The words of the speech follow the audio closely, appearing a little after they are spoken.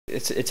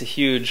it's a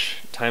huge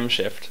time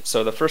shift.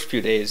 So the first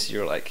few days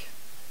you're like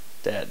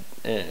dead.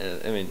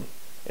 I mean,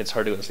 it's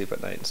hard to go to sleep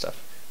at night and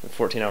stuff.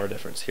 14-hour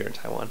difference here in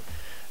Taiwan.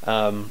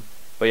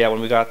 But yeah,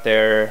 when we got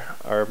there,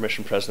 our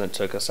mission president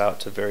took us out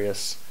to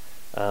various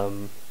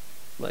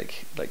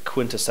like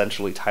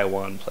quintessentially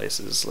Taiwan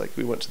places. Like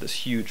we went to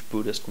this huge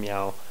Buddhist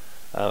miao,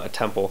 a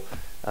temple,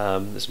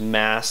 this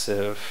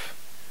massive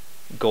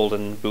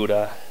golden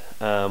Buddha.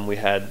 We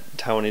had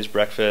Taiwanese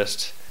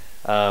breakfast.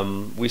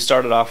 We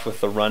started off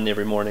with the run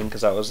every morning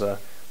because that was a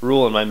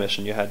rule in my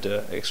mission. You had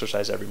to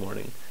exercise every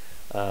morning.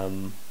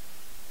 Yeah,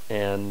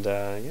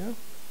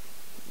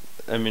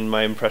 I mean,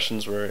 my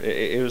impressions were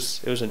it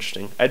was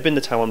interesting. I'd been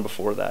to Taiwan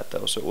before that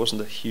though, so it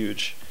wasn't a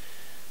huge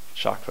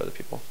shock for other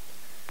people.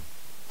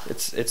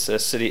 It's a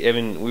city. I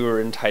mean, we were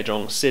in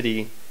Taichung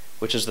City,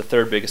 which is the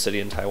third biggest city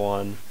in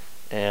Taiwan,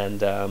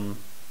 and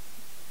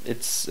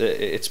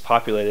it's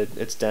populated.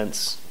 It's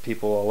dense.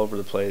 People all over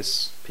the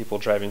place. People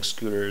driving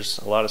scooters.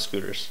 A lot of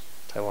scooters.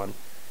 Taiwan.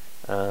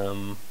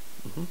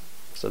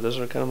 So those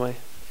are kind of my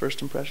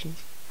first impressions.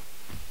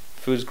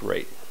 Food's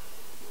great.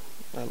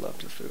 I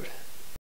loved the food.